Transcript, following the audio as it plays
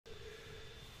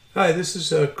Hi, this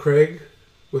is Craig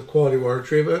with Quality Water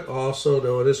Treatment, also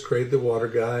known as Craig the Water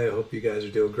Guy. I hope you guys are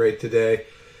doing great today.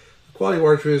 Quality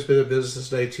Water Treatment has been in business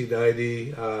since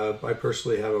 1990. I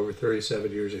personally have over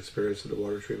 37 years experience in the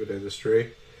water treatment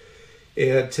industry.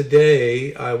 And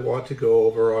today I want to go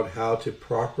over on how to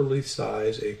properly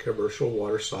size a commercial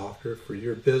water softener for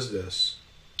your business.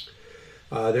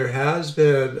 There has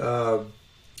been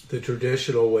the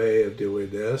traditional way of doing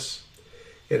this,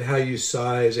 and how you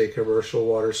size a commercial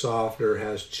water softener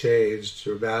has changed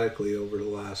dramatically over the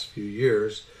last few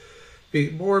years.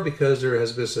 More because there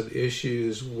has been some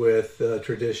issues with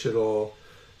traditional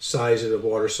sizing of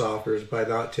water softeners by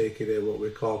not taking in what we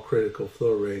call critical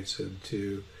flow rates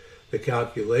into the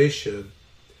calculation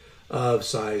of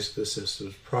sizing the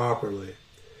systems properly.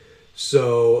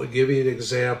 So, I'll give you an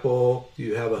example.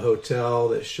 You have a hotel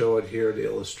that's shown here in the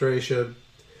illustration,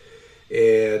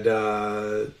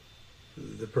 and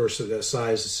the person that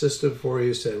sized the system for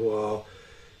you said, well,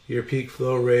 your peak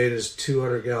flow rate is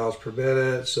 200 gallons per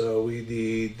minute, so we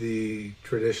need the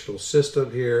traditional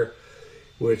system here,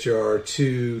 which are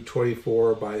two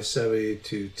 24 by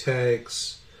 72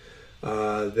 tanks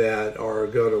that are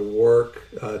going to work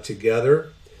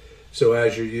together. So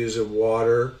as you're using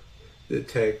water,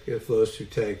 it flows through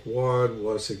tank one.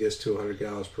 Once it gets 200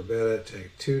 gallons per minute,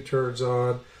 tank two turns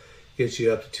on, gets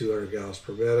you up to 200 gallons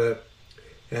per minute.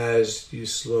 As you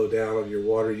slow down your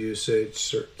water usage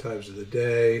certain times of the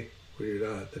day when you're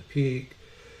not at the peak,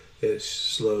 it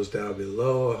slows down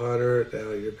below 100.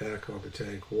 Now you're back on the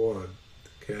tank one.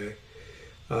 Okay,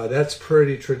 that's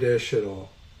pretty traditional.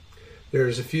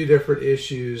 There's a few different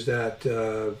issues that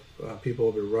people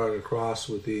have been running across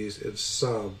with these in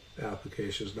some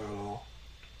applications, not all.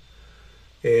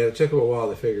 And it took them a while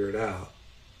to figure it out.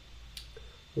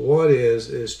 One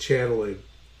is channeling.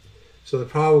 So the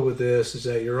problem with this is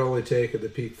that you're only taking the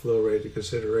peak flow rate into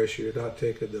consideration. You're not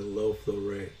taking the low flow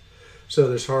rate. So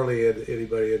there's hardly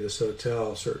anybody in this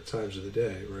hotel certain times of the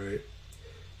day, right?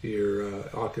 Your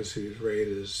occupancy rate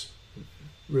is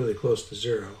really close to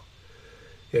zero.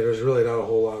 And there's really not a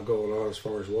whole lot going on as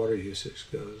far as water usage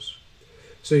goes.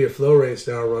 So your flow rates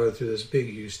now running through this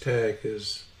big use tank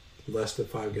is less than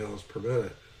 5 gallons per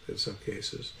minute in some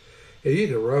cases. And you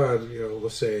can run,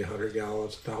 let's say 100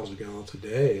 gallons, 1,000 gallons a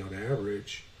day on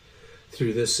average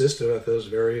through this system at those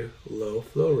very low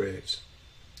flow rates.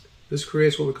 This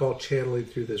creates what we call channeling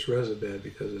through this resin bed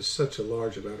because it's such a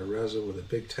large amount of resin with a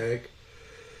big tank.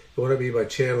 And what I mean by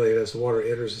channeling, as the water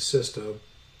enters the system,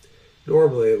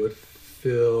 normally it would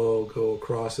go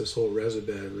across this whole resin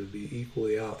bed. It would be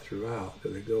equally out throughout,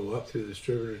 and then go up through the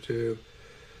distributor tube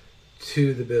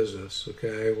to the business.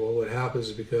 Okay, well, what happens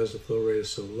is because the flow rate is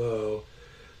so low,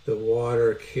 the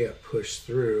water can't push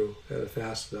through at a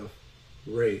fast enough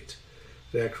rate.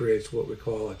 That creates what we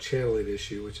call a channeling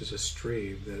issue, which is a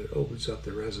stream that opens up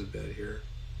the resin bed here.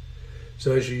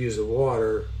 So as you use the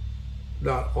water,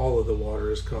 not all of the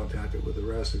water is contacted with the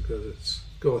resin because it's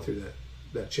going through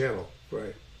that channel,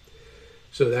 right?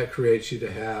 So that creates you to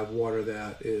have water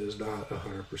that is not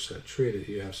 100% treated.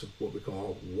 You have some what we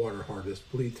call water hardness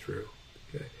bleed through.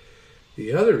 Okay.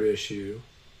 The other issue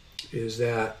is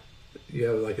that you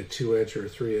have like a 2-inch or a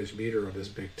 3-inch meter on this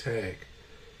big tank.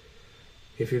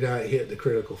 If you're not hitting the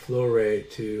critical flow rate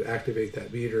to activate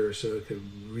that meter so it can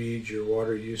read your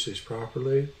water usage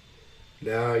properly,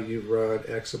 now you've run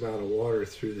X amount of water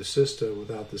through the system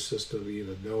without the system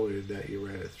even knowing that you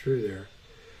ran it through there.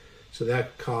 So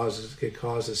that can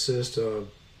cause the system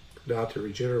not to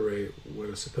regenerate when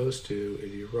it's supposed to,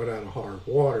 and you run out of hard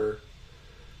water.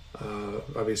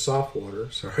 Soft water.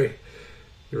 Sorry,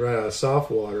 you run out of soft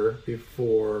water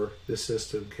before the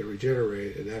system can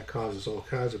regenerate, and that causes all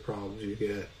kinds of problems. You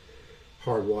get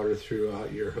hard water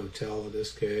throughout your hotel, in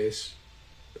this case,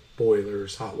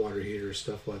 boilers, hot water heaters,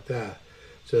 stuff like that.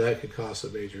 So that could cause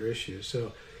some major issues.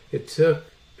 So it took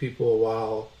people a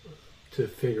while to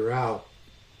figure out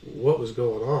what was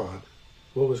going on,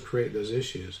 what was creating those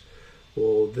issues.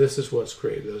 Well, this is what's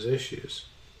creating those issues.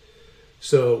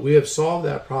 So we have solved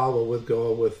that problem with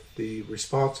going with the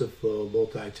responsive flow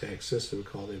multi-tank system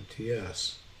called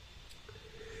MTS.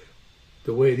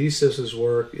 The way these systems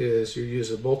work is you're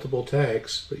using multiple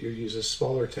tanks, but you're using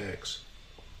smaller tanks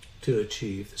to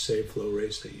achieve the same flow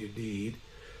rates that you need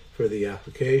for the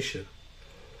application.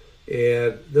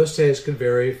 And those tanks can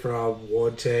vary from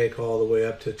 1 tank all the way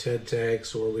up to 10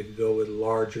 tanks, or we can go with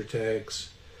larger tanks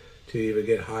to even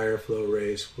get higher flow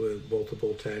rates with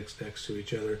multiple tanks next to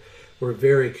each other. We're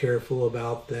very careful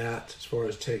about that as far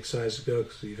as tank sizes go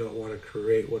because you don't want to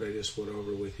create what I just went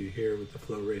over with you here with the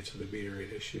flow rates and the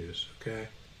metering issues, okay?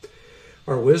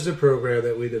 Our Wisdom program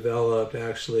that we developed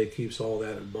actually keeps all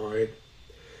that in mind.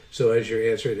 So as you're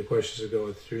answering the questions and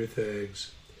going through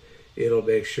things, it'll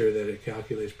make sure that it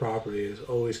calculates properly. It's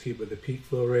always keeping the peak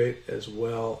flow rate as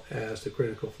well as the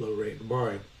critical flow rate in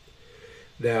mind.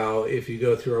 Now, if you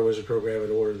go through our Wizard program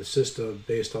and order the system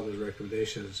based on those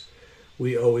recommendations,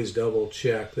 we always double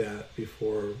check that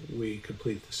before we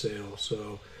complete the sale.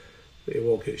 So it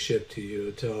won't get shipped to you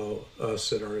until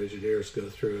us and our engineers go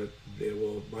through it. They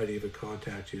might even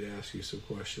contact you to ask you some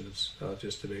questions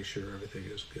just to make sure everything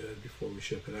is good before we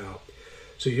ship it out.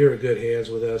 So you're in good hands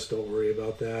with us. Don't worry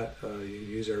about that. You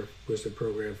use our Wisdom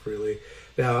program freely.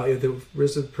 Now, if the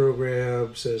Wisdom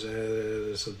program says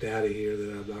there's some data here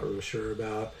that I'm not real sure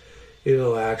about,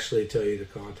 it'll actually tell you to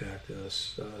contact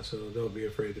us. So don't be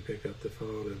afraid to pick up the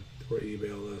phone or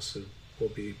email us, and we'll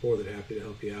be more than happy to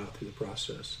help you out through the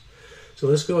process. So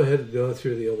let's go ahead and go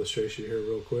through the illustration here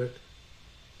real quick.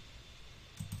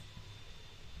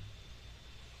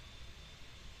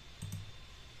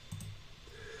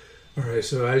 All right,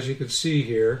 so as you can see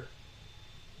here,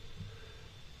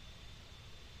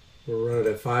 we're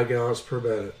running at 5 gallons per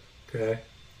minute, okay?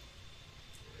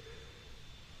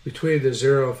 Between the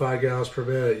 0 and 5 gallons per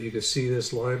minute, you can see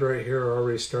this line right here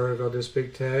already started on this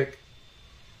big tank,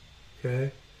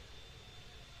 okay?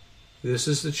 This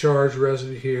is the charge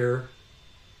resin here.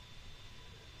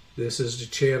 This is the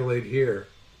channeling here.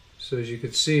 So as you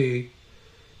can see,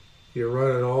 you're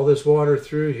running all this water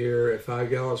through here at 5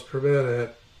 gallons per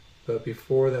minute, but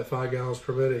before that 5 gallons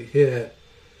per minute hit,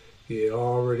 you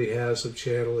already have some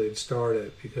channeling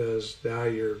started, because now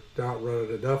you're not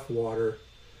running enough water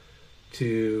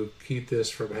to keep this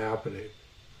from happening,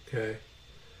 okay?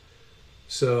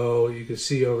 So you can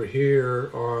see over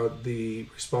here on the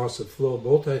responsive flow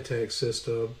multi-tank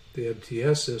system, the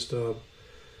MTS system,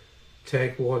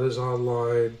 tank 1 is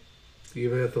online,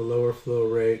 even at the lower flow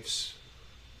rates,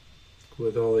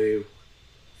 with only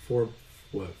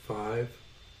five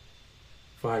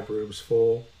rooms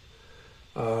full.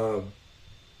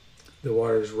 The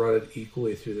water is running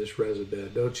equally through this resin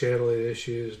bed. No channeling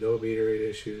issues, no metering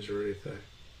issues or anything.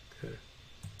 Okay.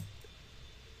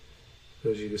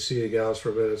 So as you can see, the gallons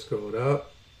per minute is going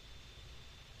up.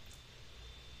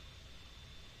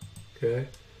 Okay.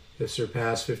 It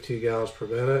surpassed 15 gallons per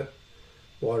minute.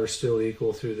 Water still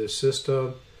equal through this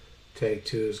system. Tank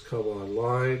 2 has come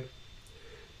online.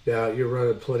 Now you're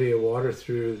running plenty of water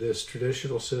through this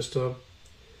traditional system,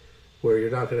 where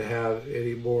you're not going to have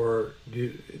any more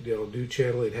new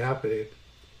channeling happening.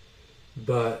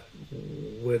 But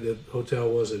when the hotel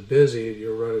wasn't busy and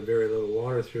you're running very little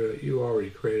water through it, you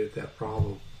already created that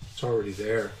problem. It's already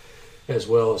there, as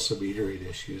well as some metering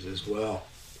issues as well.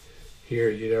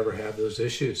 Here, you never have those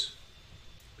issues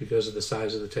because of the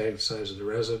size of the tank, the size of the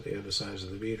resin, and the size of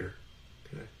the meter.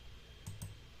 Okay.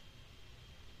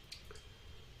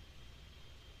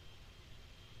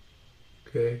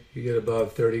 Okay, you get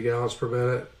above 30 gallons per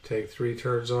minute, tank 3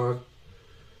 turns on.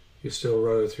 You're still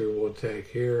running through one tank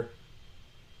here.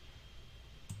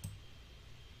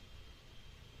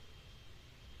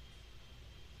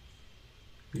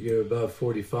 You get above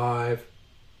 45,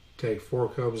 tank 4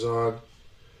 comes on.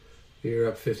 You're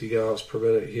up 50 gallons per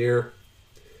minute here.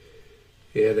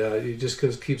 And it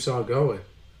just keeps on going,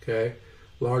 okay?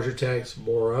 Larger tanks,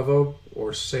 more of them,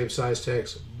 or same size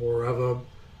tanks, more of them,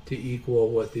 to equal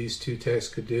what these two tanks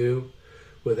could do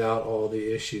without all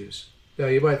the issues. Now,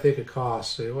 you might think of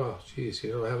cost, say, well, geez,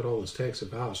 having all those tanks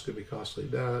about is going to be costly.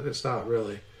 No, it's not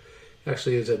really. It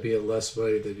actually ends up being less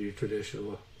money than your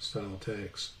traditional style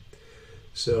tanks.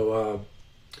 So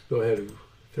go ahead and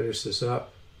finish this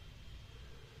up.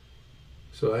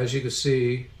 So as you can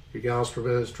see, your gallons per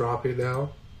minute is dropping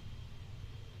now.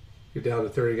 You're down to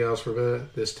 30 gallons per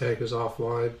minute. This tank is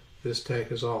offline. This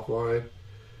tank is offline.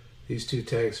 These two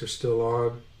tanks are still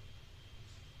on.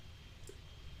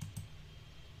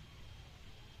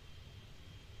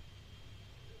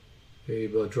 Okay,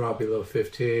 you drop below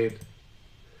 15.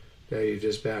 Now you're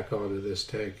just back onto this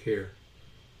tank here.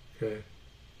 Okay.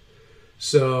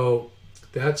 So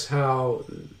that's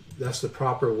the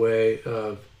proper way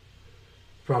of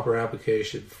proper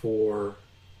application for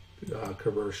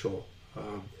commercial.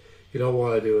 You don't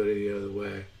want to do it any other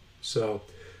way. So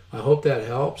I hope that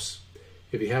helps.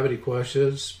 If you have any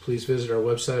questions, please visit our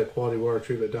website at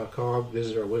qualitywatertreatment.com,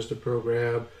 visit our Wisdom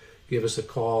program, give us a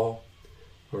call,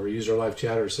 or use our live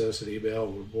chat or send us an email.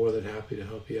 We're more than happy to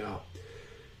help you out.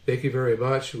 Thank you very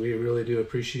much. We really do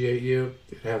appreciate you,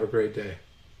 and have a great day.